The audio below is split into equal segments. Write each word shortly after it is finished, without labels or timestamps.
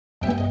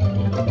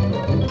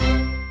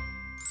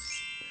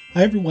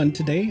Hi everyone,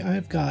 today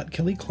I've got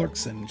Kelly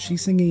Clarkson.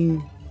 She's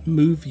singing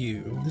Move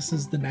You. This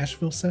is the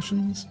Nashville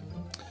sessions.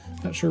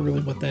 Not sure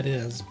really what that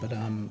is, but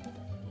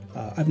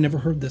I've never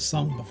heard this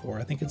song before.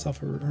 I think it's off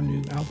her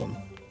new album.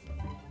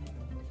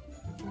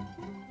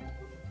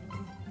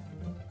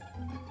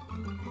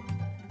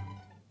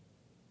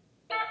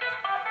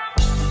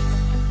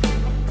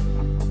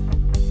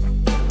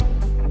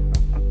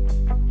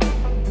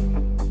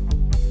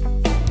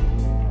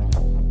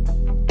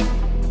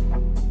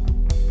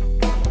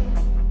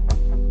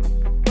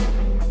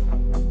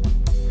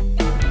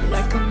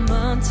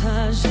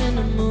 In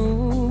a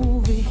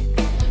movie,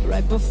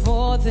 right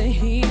before the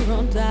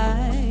hero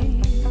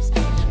dies,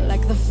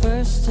 like the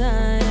first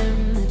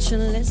time that you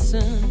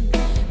listen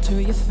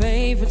to your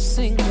favorite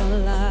single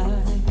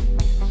line,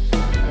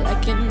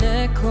 like an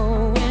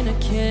echo in a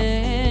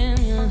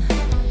canyon,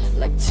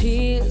 like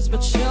tears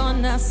but you're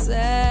not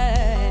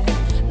sad,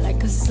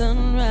 like a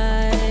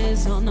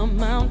sunrise on a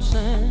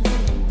mountain.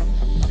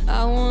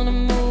 I wanna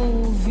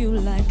move you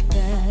like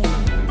that.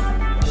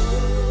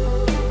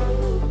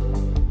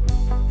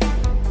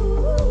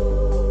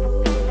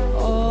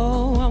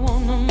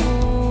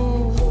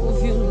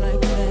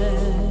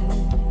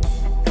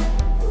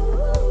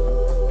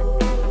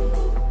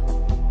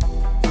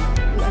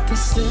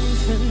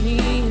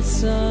 Symphony at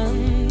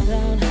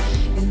sundown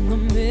in the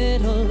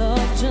middle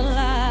of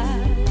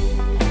July,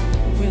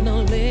 when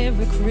a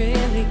lyric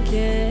really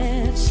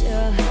gets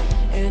you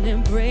and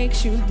it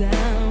breaks you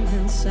down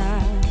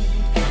inside,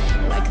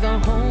 like the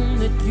home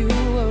that you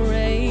were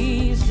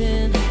raised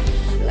in,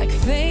 like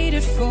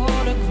faded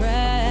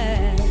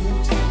photographs,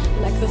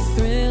 like the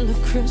thrill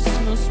of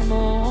Christmas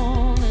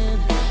morning.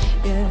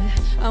 Yeah,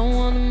 I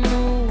wanna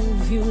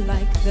move you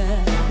like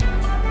that.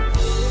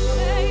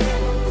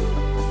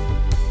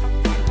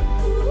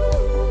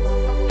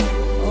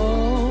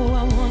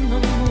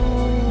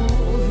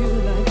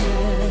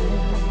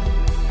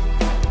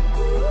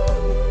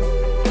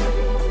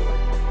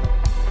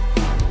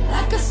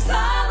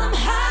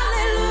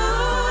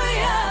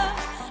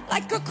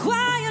 Like a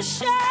choir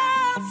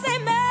shouts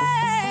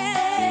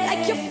amen,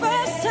 like your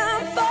first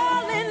time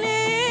falling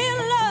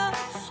in love,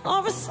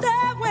 or a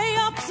stairway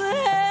up to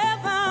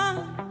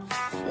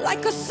heaven,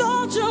 like a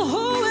soldier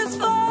who is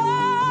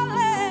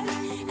falling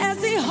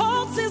as he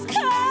holds his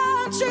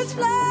country's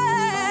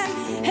flag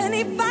and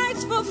he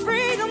fights for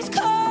freedom's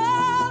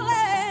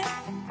calling.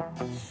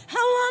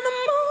 I wanna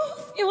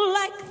move you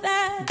like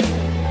that.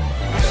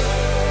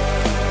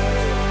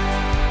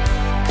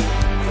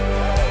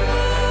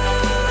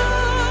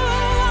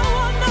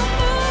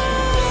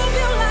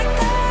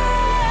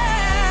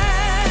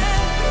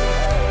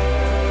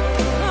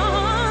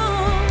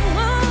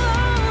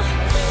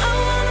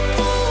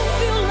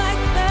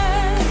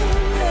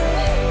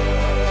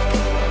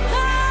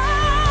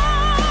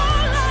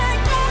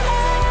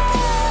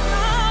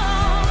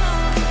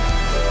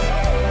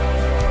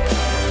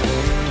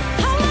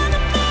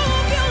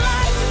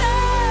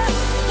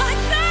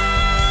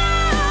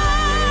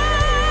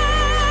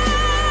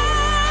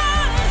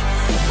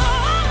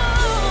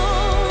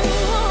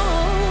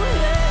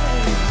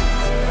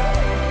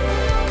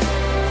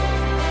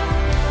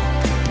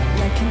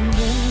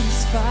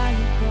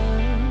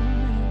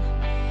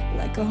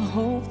 Like a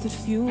hope that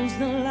fuels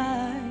the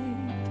light,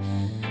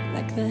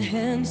 like the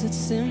hands that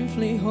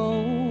simply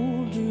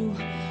hold you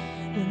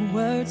when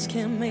words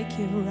can't make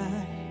it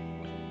right,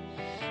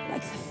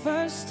 like the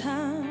first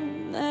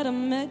time that I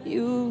met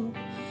you,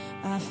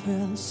 I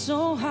felt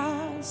so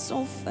high,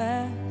 so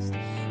fast,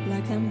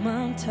 like a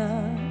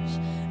montage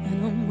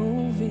in a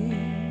movie.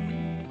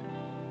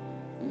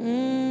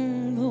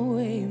 The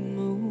way you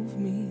move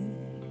me,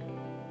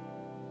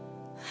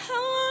 I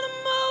wanna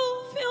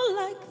move you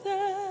like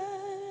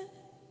that.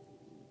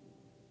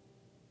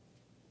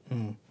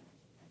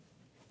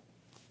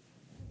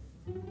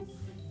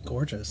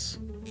 Gorgeous.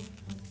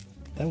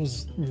 That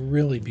was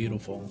really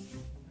beautiful.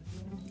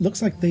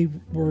 Looks like they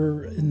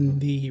were in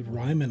the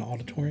Ryman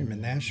Auditorium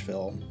in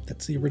Nashville.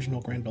 That's the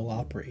original Grand Ole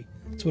Opry.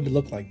 That's what it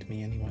looked like to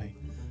me anyway.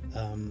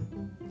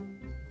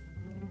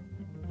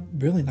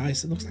 Really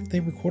nice. It looks like they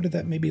recorded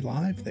that maybe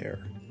live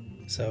there.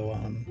 So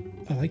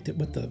I liked it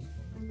with the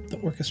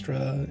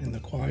orchestra and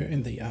the choir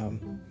and the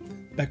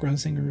background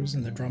singers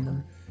and the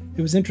drummer.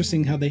 It was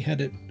interesting how they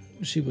had it.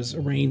 She was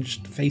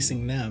arranged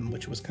facing them,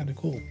 which was kind of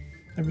cool.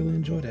 I really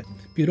enjoyed it.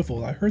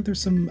 Beautiful. I heard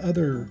there's some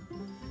other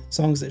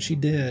songs that she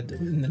did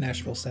in the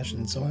Nashville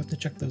session, so I'll have to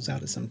check those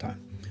out at some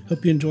time.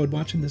 Hope you enjoyed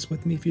watching this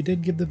with me. If you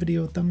did, give the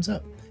video a thumbs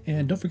up.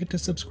 And don't forget to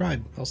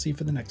subscribe. I'll see you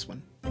for the next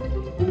one.